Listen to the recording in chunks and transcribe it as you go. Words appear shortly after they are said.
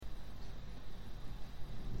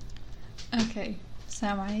Okay,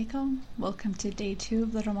 Assalamu alaikum. Welcome to day 2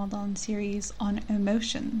 of the Ramadan series on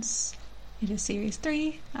emotions. It is series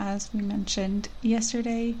 3, as we mentioned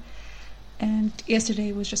yesterday. And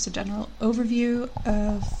yesterday was just a general overview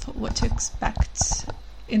of what to expect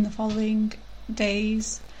in the following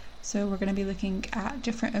days. So we're going to be looking at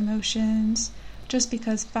different emotions, just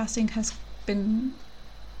because fasting has been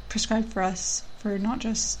prescribed for us for not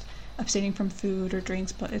just abstaining from food or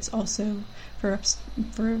drinks, but it's also for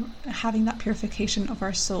having that purification of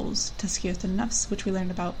our souls, tazkiyat an-nafs, which we learned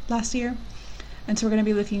about last year. And so we're going to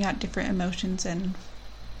be looking at different emotions and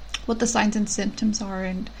what the signs and symptoms are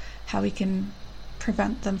and how we can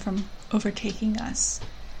prevent them from overtaking us.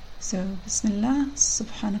 So, Bismillah,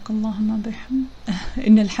 Subhanakallahumma bihamd,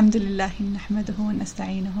 Inna alhamdulillahi nahmaduhu wa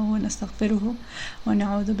nasta'inuhu wa nastaghfiruhu wa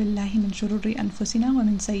na'udhu billahi min shururi anfusina wa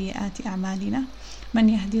min sayyiati a'malina. من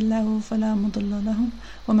يهدي الله فلا مضل له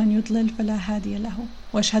ومن يضلل فلا هادي له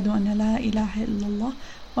وأشهد أن لا إله إلا الله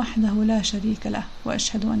وحده لا شريك له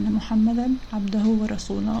وأشهد أن محمدا عبده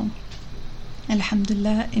ورسوله.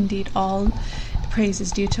 Alhamdulillah, indeed all praise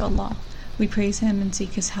is due to Allah. We praise Him and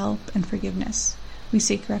seek His help and forgiveness. We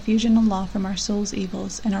seek refuge in Allah from our soul's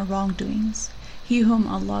evils and our wrongdoings. He whom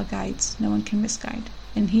Allah guides, no one can misguide,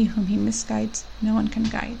 and he whom He misguides, no one can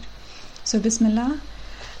guide. So Bismillah.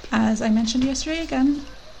 As I mentioned yesterday again,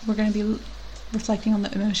 we're going to be reflecting on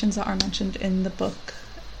the emotions that are mentioned in the book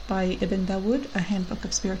by Ibn Dawood, A Handbook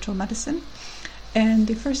of Spiritual Medicine. And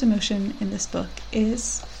the first emotion in this book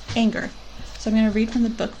is anger. So I'm going to read from the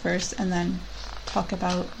book first and then talk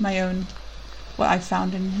about what I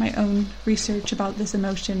found in my own research about this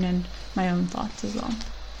emotion and my own thoughts as well.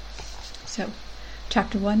 So,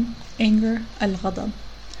 Chapter 1, Anger al-Ghadab.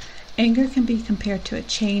 Anger can be compared to a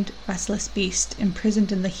chained, restless beast imprisoned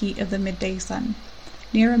in the heat of the midday sun,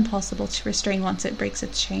 near impossible to restrain once it breaks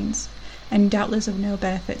its chains, and doubtless of no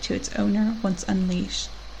benefit to its owner once unleashed.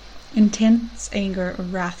 Intense anger or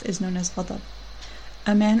wrath is known as ghadab.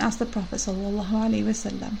 A man asked the Prophet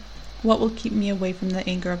ﷺ, "What will keep me away from the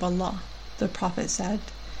anger of Allah?" The Prophet said,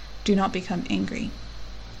 "Do not become angry."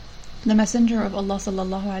 The Messenger of Allah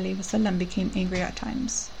ﷺ became angry at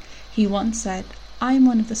times. He once said, "I am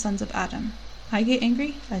one of the sons of Adam. I get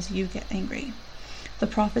angry as you get angry." The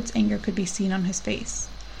Prophet's anger could be seen on his face,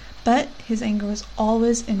 but his anger was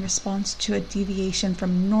always in response to a deviation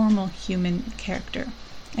from normal human character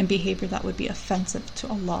and behavior that would be offensive to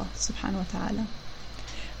Allah subhanahu wa ta'ala.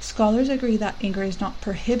 Scholars agree that anger is not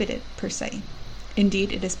prohibited per se.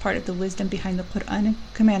 Indeed, it is part of the wisdom behind the Quranic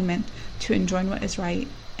commandment to enjoin what is right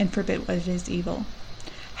and forbid what is evil.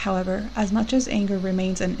 However, as much as anger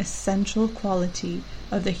remains an essential quality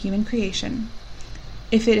of the human creation,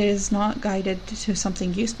 if it is not guided to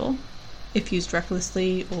something useful, if used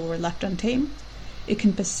recklessly or left untamed, it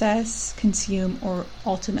can possess, consume, or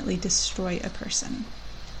ultimately destroy a person.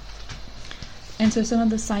 And so some of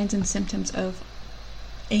the signs and symptoms of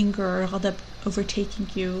anger or ghadab overtaking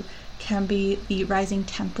you can be the rising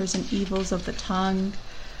tempers and evils of the tongue.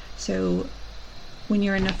 So when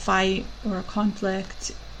you're in a fight or a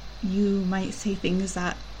conflict, you might say things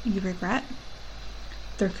that you regret.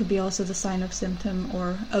 There could be also the sign of symptom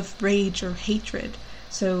or of rage or hatred.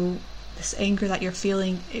 So this anger that you're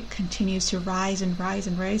feeling, it continues to rise and rise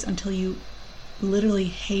and rise until you literally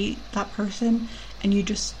hate that person and you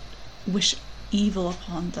just wish evil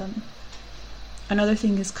upon them. Another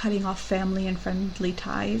thing is cutting off family and friendly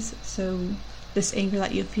ties. So this anger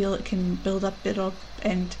that you feel, it can build up,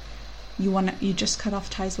 and you just cut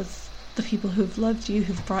off ties with the people who've loved you,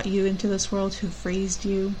 who've brought you into this world, who've raised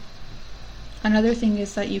you. Another thing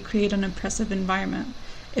is that you create an oppressive environment.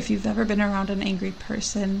 If you've ever been around an angry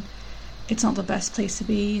person, it's not the best place to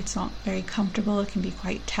be. It's not very comfortable. It can be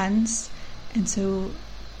quite tense. And so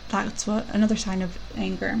that's another sign of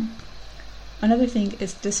anger. Another thing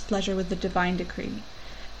is displeasure with the divine decree.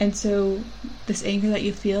 And so this anger that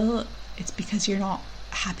you feel, it's because you're not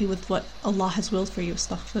happy with what Allah has willed for you.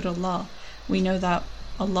 Astaghfirullah. We know that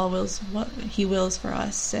Allah wills what He wills for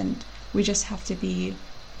us, and we just have to be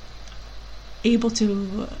able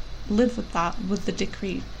to live with that, with the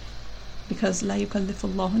decree, because la yukallifu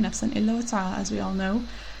Allahu nafsan illa wus'aha, as we all know.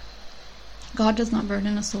 God does not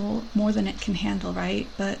burden a soul more than it can handle, right?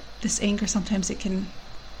 But this anger, sometimes it can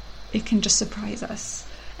just surprise us.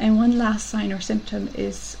 And one last sign or symptom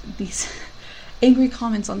is these angry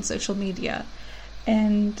comments on social media.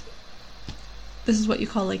 And this is what you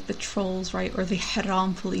call like the trolls, right? Or the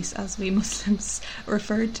haram police, as we Muslims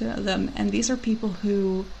refer to them. And these are people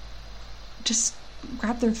who just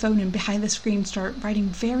grab their phone and behind the screen start writing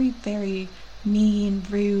very, very mean,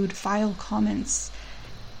 rude, vile comments.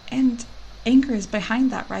 And anger is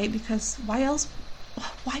behind that, right? Because why else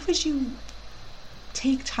why would you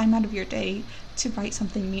take time out of your day to write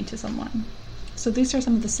something mean to someone? So these are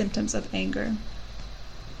some of the symptoms of anger.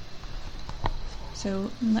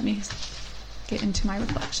 So let me get into my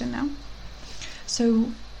reflection now.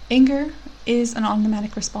 So anger is an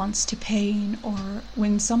automatic response to pain or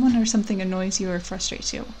when someone or something annoys you or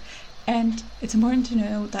frustrates you. And it's important to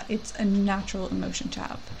know that it's a natural emotion to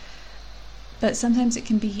have. But sometimes it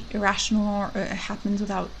can be irrational or it happens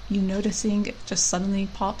without you noticing. It just suddenly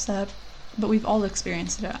pops up. But we've all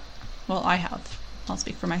experienced it. Well, I have. I'll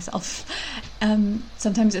speak for myself.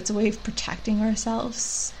 Sometimes it's a way of protecting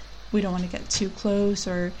ourselves. We don't want to get too close,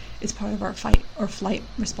 or it's part of our fight or flight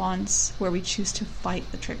response where we choose to fight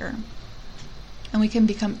the trigger. And we can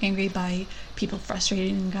become angry by people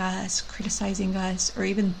frustrating us, criticizing us, or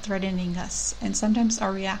even threatening us. And sometimes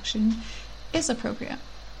our reaction is appropriate,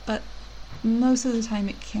 but most of the time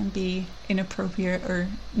it can be inappropriate or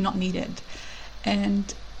not needed.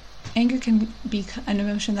 And anger can be an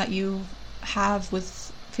emotion that you have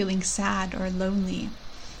with feeling sad or lonely.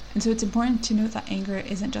 And so it's important to note that anger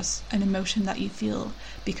isn't just an emotion that you feel,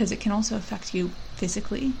 because it can also affect you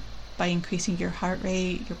physically by increasing your heart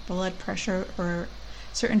rate, your blood pressure, or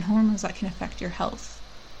certain hormones that can affect your health.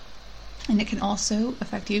 And it can also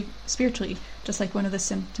affect you spiritually, just like one of the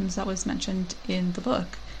symptoms that was mentioned in the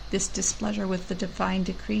book, this displeasure with the divine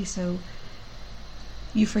decree. So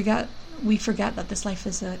we forget that this life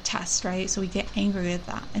is a test, right? So we get angry at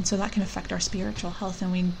that. And so that can affect our spiritual health,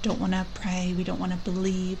 and we don't want to pray, we don't want to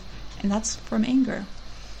believe. And that's from anger.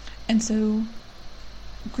 And so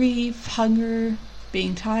grief, hunger,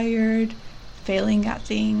 being tired, failing at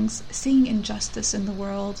things, seeing injustice in the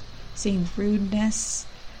world, seeing rudeness,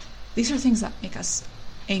 these are things that make us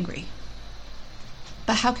angry.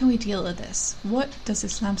 But how can we deal with this? What does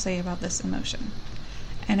Islam say about this emotion?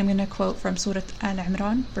 And I'm going to quote from Surah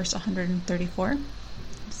Al-Imran, verse 134.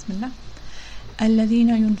 Bismillah. الذين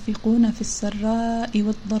ينفقون في السراء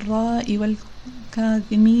والضراء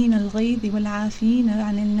والكاظمين الغيظ والعافين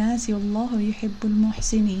عن الناس والله يحب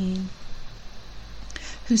المحسنين.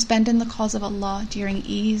 Who spend in the cause of Allah during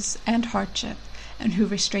ease and hardship, and who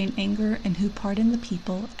restrain anger, and who pardon the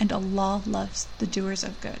people, and Allah loves the doers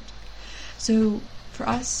of good. So for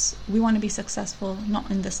us, we want to be successful, not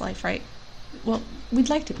in this life, right? Well, we'd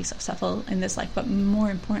like to be successful in this life, but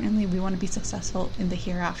more importantly, we want to be successful in the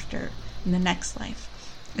hereafter, in the next life,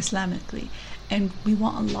 Islamically. And we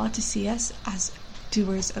want Allah to see us as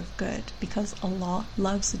doers of good, because Allah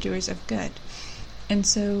loves the doers of good. And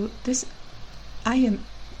so this ayah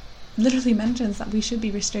literally mentions that we should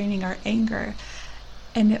be restraining our anger.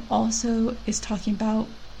 And it also is talking about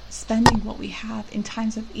spending what we have in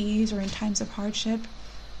times of ease or in times of hardship.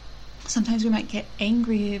 Sometimes we might get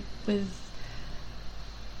angry with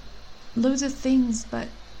loads of things, but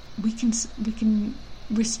we can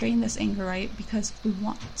restrain this anger, right? Because we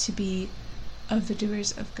want to be of the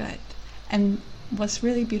doers of good. And what's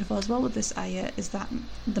really beautiful as well with this ayah is that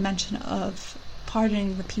the mention of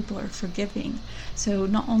pardoning the people or forgiving. So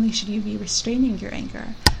not only should you be restraining your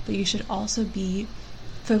anger, but you should also be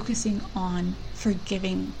focusing on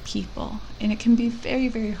forgiving people. And it can be very,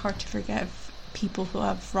 very hard to forgive people who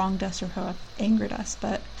have wronged us or who have angered us,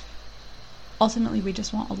 but ultimately we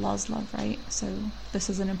just want Allah's love, right? So this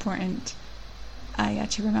is an important ayah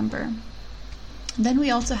to remember. Then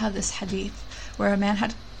we also have this hadith where a man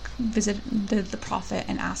had visited the Prophet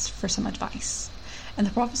and asked for some advice. And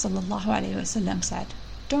the Prophet ﷺ said,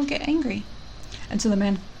 "Don't get angry." And so the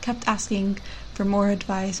man kept asking for more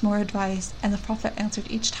advice, and the Prophet answered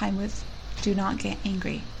each time with, "Do not get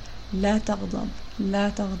angry. لا تغضب,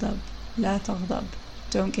 لا تغضب, لا تغضب.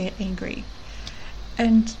 Don't get angry."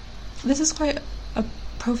 And this is quite a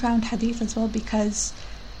profound hadith as well, because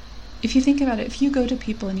if you think about it, if you go to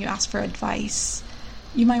people and you ask for advice,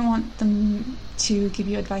 you might want them to give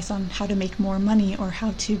you advice on how to make more money or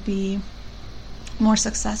how to be more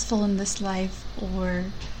successful in this life, or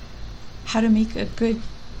how to make a good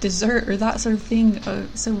dessert or that sort of thing.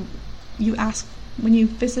 So you ask, when you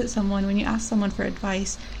visit someone, when you ask someone for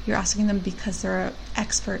advice, you're asking them because they're an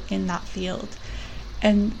expert in that field.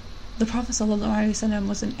 And the Prophet ﷺ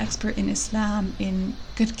was an expert in Islam, in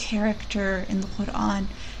good character, in the Quran,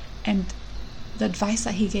 and the advice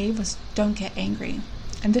that he gave was, don't get angry.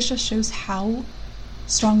 And this just shows how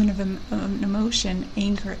strong of an emotion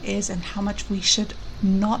anger is, and how much we should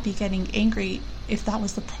not be getting angry if that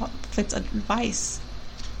was the Prophet's advice.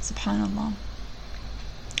 Subhanallah.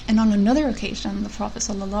 And on another occasion, the Prophet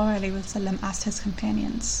ﷺ asked his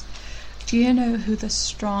companions, "Do you know who the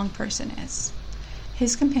strong person is?"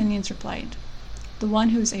 His companions replied, "The one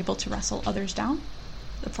who is able to wrestle others down."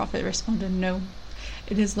 The Prophet responded, "No,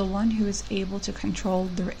 It is the one who is able to control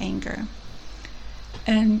their anger.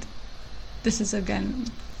 And this is, again,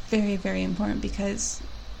 very, very important, because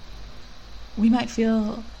we might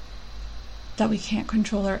feel that we can't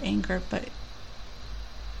control our anger, but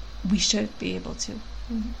we should be able to.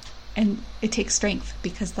 Mm-hmm. And it takes strength,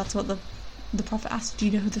 because that's what the Prophet asked, do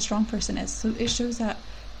you know who the strong person is? So it shows that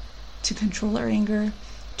to control our anger,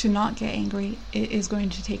 to not get angry, it is going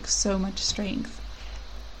to take so much strength.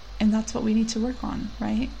 And that's what we need to work on,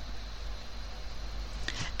 right?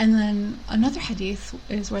 And then another hadith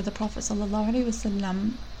is where the Prophet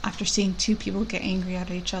ﷺ, after seeing two people get angry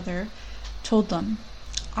at each other, told them,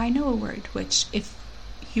 I know a word which, if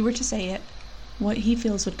he were to say it, what he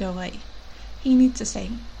feels would go away. He needs to say,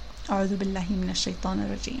 A'udhu billahi minash shaitanir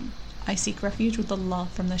rajim. I seek refuge with Allah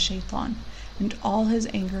from the shaitan, and all his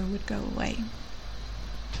anger would go away.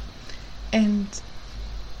 And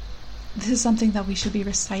this is something that we should be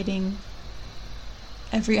reciting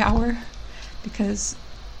every hour, because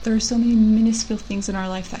there are so many minuscule things in our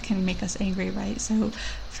life that can make us angry, right? So,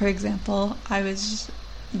 for example, I was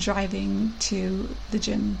driving to the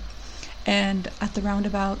gym, and at the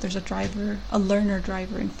roundabout there's a learner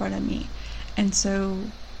driver in front of me. And so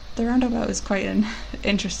the roundabout is quite an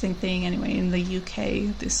interesting thing anyway in the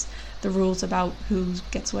UK, the rules about who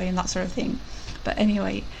gets away and that sort of thing. But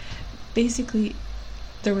anyway, basically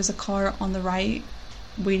there was a car on the right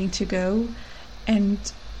waiting to go, and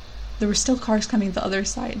there were still cars coming the other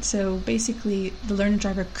side. So basically the learner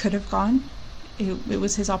driver could have gone. It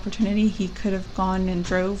was his opportunity. He could have gone and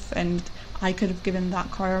drove, and I could have given that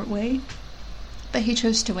car away. But he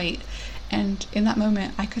chose to wait. And in that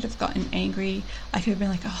moment, I could have gotten angry. I could have been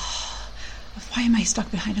like, oh, why am I stuck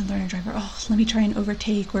behind a learner driver? Oh, let me try and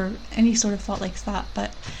overtake, or any sort of thought like that.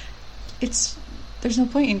 But there's no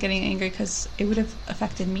point in getting angry, because it would have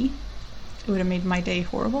affected me. It would have made my day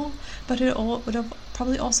horrible. But it would have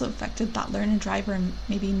probably also affected that learner driver and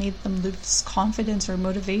maybe made them lose confidence or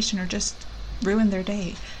motivation, or just ruin their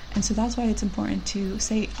day. And so that's why it's important to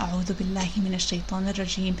say A'udhu billahi minash shaitanir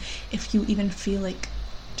rajim if you even feel like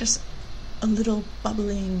just a little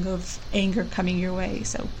bubbling of anger coming your way.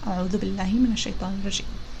 So A'udhu billahi minash shaitanir rajim.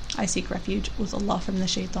 I seek refuge with Allah from the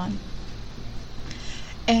shaitan.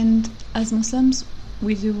 And as Muslims,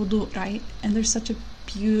 we do wudu, right? And there's such a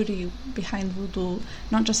beauty behind wudu,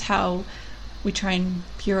 not just how we try and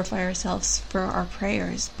purify ourselves for our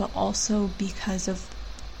prayers, but also because of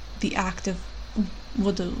the act of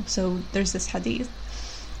wudu. So there's this hadith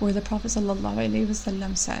where the Prophet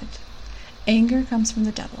ﷺ said, anger comes from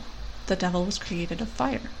the devil. The devil was created of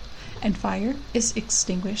fire, and fire is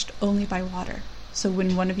extinguished only by water. So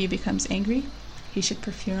when one of you becomes angry, he should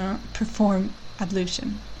perform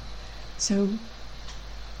ablution. So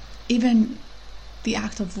even the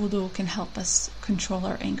act of wudu can help us control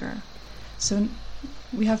our anger. So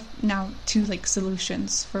we have now two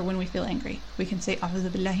solutions for when we feel angry. We can say A'udhu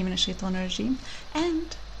billahi minash shaitanir rajim,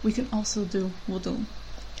 and we can also do wudu.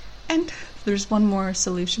 And there's one more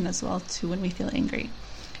solution as well to when we feel angry.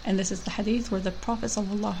 And this is the hadith where the Prophet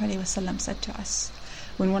ﷺ said to us,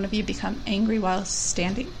 when one of you become angry while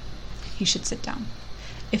standing, he should sit down.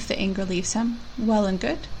 If the anger leaves him, well and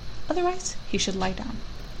good. Otherwise, he should lie down.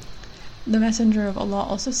 The Messenger of Allah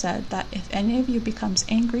also said that if any of you becomes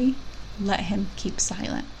angry, let him keep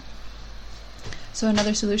silent. So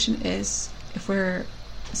another solution is, if we're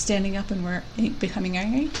standing up and we're becoming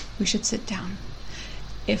angry, we should sit down.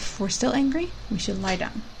 If we're still angry, we should lie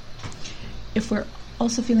down. If we're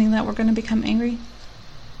also feeling that we're going to become angry,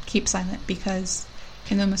 keep silent, because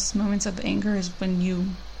in those moments of anger is when you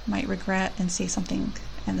might regret and say something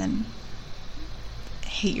and then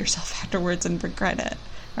hate yourself afterwards and regret it,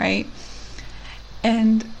 right?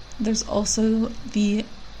 And there's also the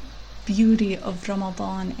beauty of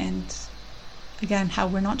Ramadan, and again, how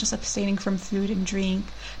we're not just abstaining from food and drink,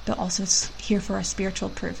 but also it's here for our spiritual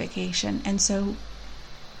purification. And so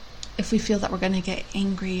if we feel that we're going to get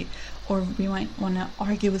angry, or we might want to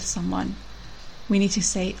argue with someone, we need to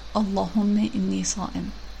say Allahumma inni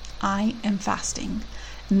sa'im, I am fasting.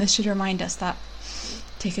 And this should remind us that,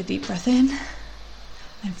 take a deep breath in,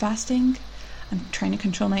 I'm fasting, I'm trying to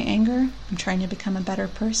control my anger, I'm trying to become a better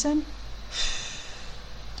person.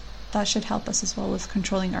 That should help us as well with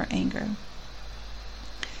controlling our anger.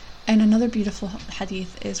 And another beautiful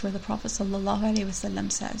hadith is where the Prophet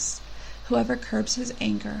ﷺ says, whoever curbs his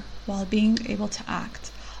anger while being able to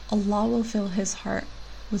act, Allah will fill his heart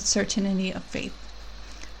with certainty of faith.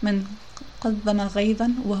 من قدم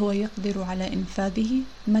غيظا وهو يقدر على إنفاذه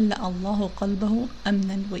ملأ الله قلبه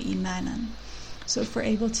أمنا وإيمانا. So if we're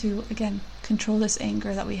able to, again, control this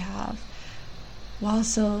anger that we have, while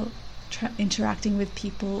still interacting with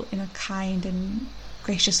people in a kind and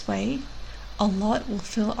gracious way, Allah will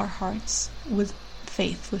fill our hearts with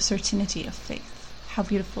faith, with certainty of faith. How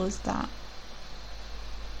beautiful is that?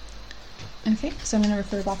 Okay, so I'm going to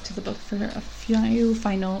refer back to the book for a few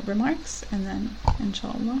final remarks, and then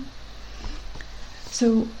inshallah.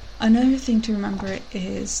 So another thing to remember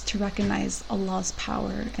is to recognize Allah's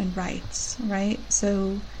power and rights, right?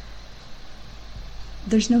 So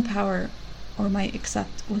there's no power or might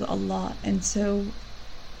except with Allah, and so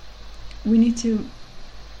we need to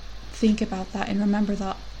think about that and remember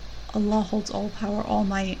that Allah holds all power, all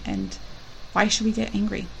might, and why should we get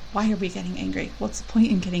angry? Why are we getting angry? What's the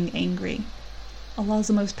point in getting angry? Allah is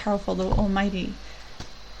the most powerful, the Almighty.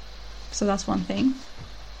 So that's one thing.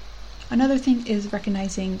 Another thing is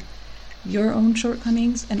recognizing your own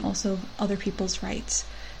shortcomings and also other people's rights.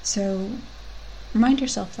 So remind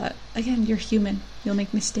yourself that, again, you're human. You'll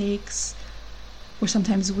make mistakes. We're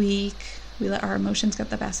sometimes weak. We let our emotions get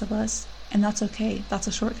the best of us. And that's okay. That's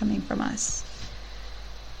a shortcoming from us.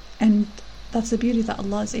 And that's the beauty, that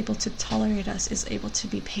Allah is able to tolerate us, is able to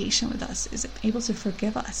be patient with us, is able to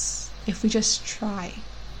forgive us if we just try.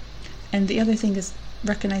 And the other thing is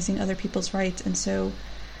recognizing other people's rights. And so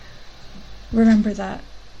remember that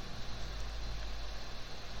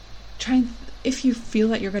if you feel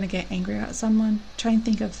that you're going to get angry at someone, try and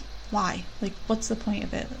think of why. Like, what's the point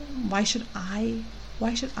of it? Why should I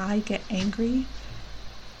get angry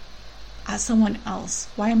at someone else?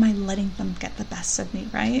 Why am I letting them get the best of me,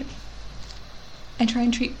 right? And try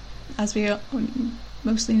and treat, as we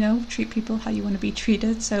mostly know, treat people how you want to be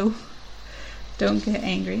treated. So don't get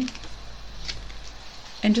angry.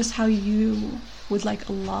 And just how you would like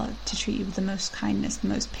Allah to treat you with the most kindness, the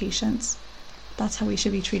most patience. That's how we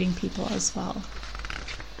should be treating people as well.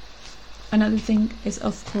 Another thing is,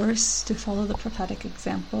 of course, to follow the prophetic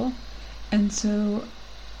example. And so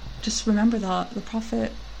just remember that the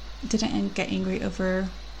Prophet didn't get angry over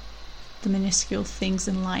the minuscule things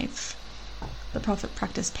in life. The Prophet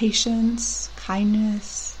practiced patience,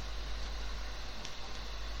 kindness,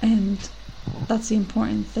 and that's the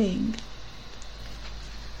important thing.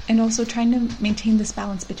 And also trying to maintain this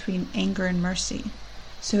balance between anger and mercy.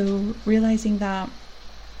 So realizing that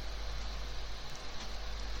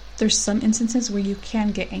there's some instances where you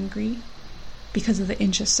can get angry because of the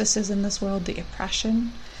injustices in this world, the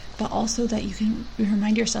oppression, but also that you can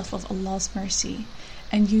remind yourself of Allah's mercy.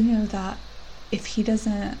 And you know that if He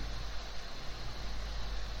doesn't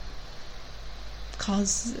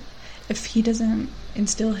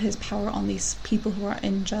instill His power on these people who are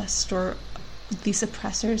unjust or these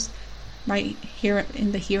oppressors right here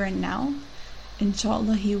in the here and now,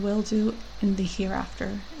 inshallah He will do in the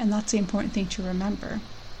hereafter. And that's the important thing to remember.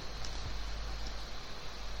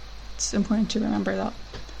 It's important to remember that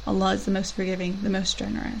Allah is the most forgiving, the most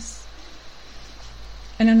generous.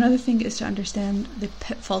 And another thing is to understand the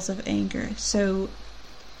pitfalls of anger. So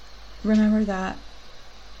remember that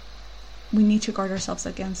we need to guard ourselves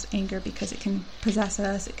against anger because it can possess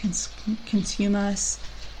us, it can consume us,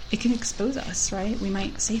 it can expose us, right? We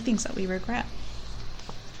might say things that we regret.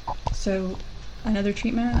 So another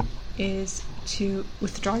treatment is to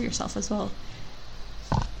withdraw yourself as well.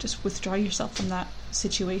 Just withdraw yourself from that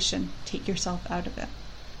situation. Take yourself out of it.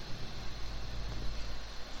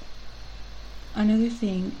 Another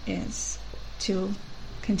thing is to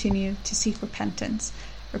continue to seek repentance.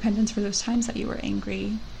 Repentance for those times that you were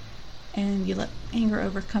angry and you let anger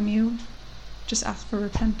overcome you. Just ask for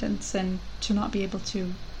repentance and to not be able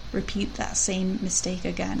to repeat that same mistake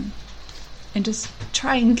again. And just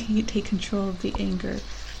try and take control of the anger.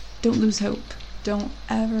 Don't lose hope. Don't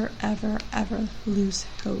ever, ever, ever lose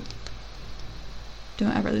hope.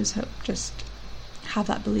 Don't ever lose hope. Just have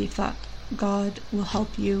that belief that God will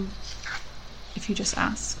help you if you just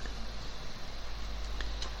ask.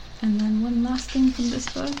 And then one last thing from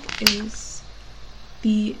this book is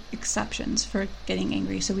the exceptions for getting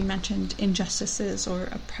angry. So we mentioned injustices or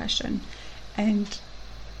oppression. And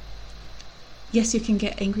yes, you can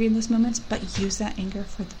get angry in those moments, but use that anger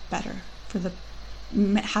for the better,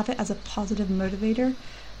 have it as a positive motivator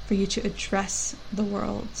for you to address the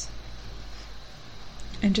world.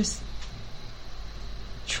 And just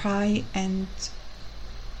try and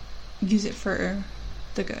use it for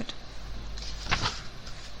the good.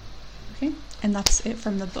 Okay, and that's it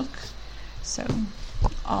from the book. So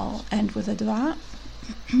I'll end with a dua.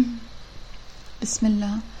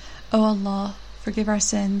 Bismillah. O Allah, forgive our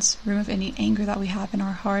sins, remove any anger that we have in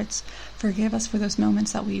our hearts, forgive us for those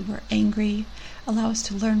moments that we were angry, allow us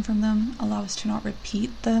to learn from them, allow us to not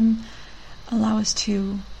repeat them, allow us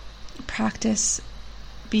to practice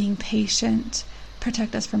being patient,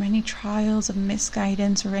 protect us from any trials of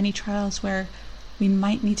misguidance or any trials where we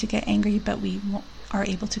might need to get angry, but we are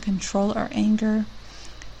able to control our anger.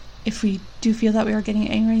 If we do feel that we are getting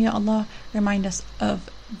angry, Ya Allah, remind us of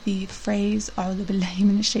the phrase, أعوذ بالله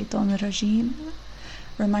من الشيطان الرجيم.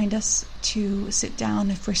 Remind us to sit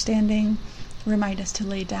down if we're standing. Remind us to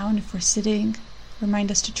lay down if we're sitting.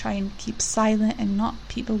 Remind us to try and keep silent and not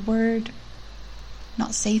peep a word.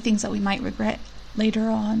 Not say things that we might regret later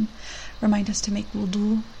on. Remind us to make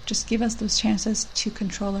wudu. Just give us those chances to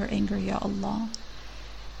control our anger, Ya Allah.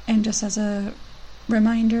 And just as a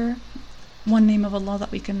reminder, one name of Allah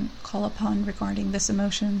that we can call upon regarding this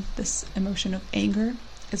emotion of anger,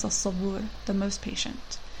 is As-Sabur, the most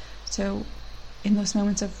patient. So in those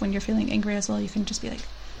moments of when you're feeling angry as well, you can just be like,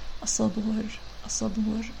 As-Sabur,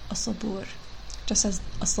 As-Sabur, As-Sabur. Just as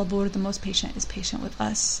As-Sabur, the most patient, is patient with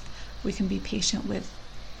us, we can be patient with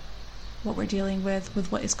what we're dealing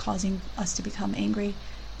with what is causing us to become angry,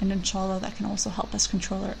 and inshallah that can also help us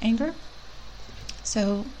control our anger.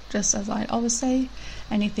 So just as I always say,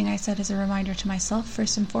 anything I said is a reminder to myself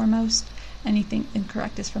first and foremost. Anything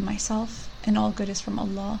incorrect is from myself, and all good is from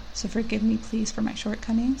Allah. So forgive me please for my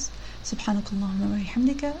shortcomings. Subhanakallahumma wa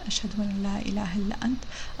bihamdika, ashhadu an la ilaha illa ant,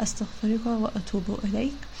 astaghfiruka wa atubu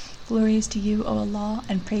ilayk. Glory is to you, O Allah,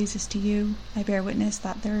 and praise is to you. I bear witness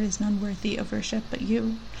that there is none worthy of worship but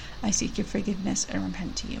you. I seek your forgiveness and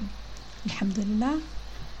repent to you. Alhamdulillah.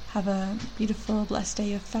 Have a beautiful, blessed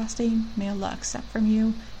day of fasting. May Allah accept from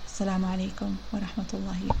you. Assalamu alaikum wa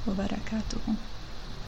rahmatullahi wa barakatuhu.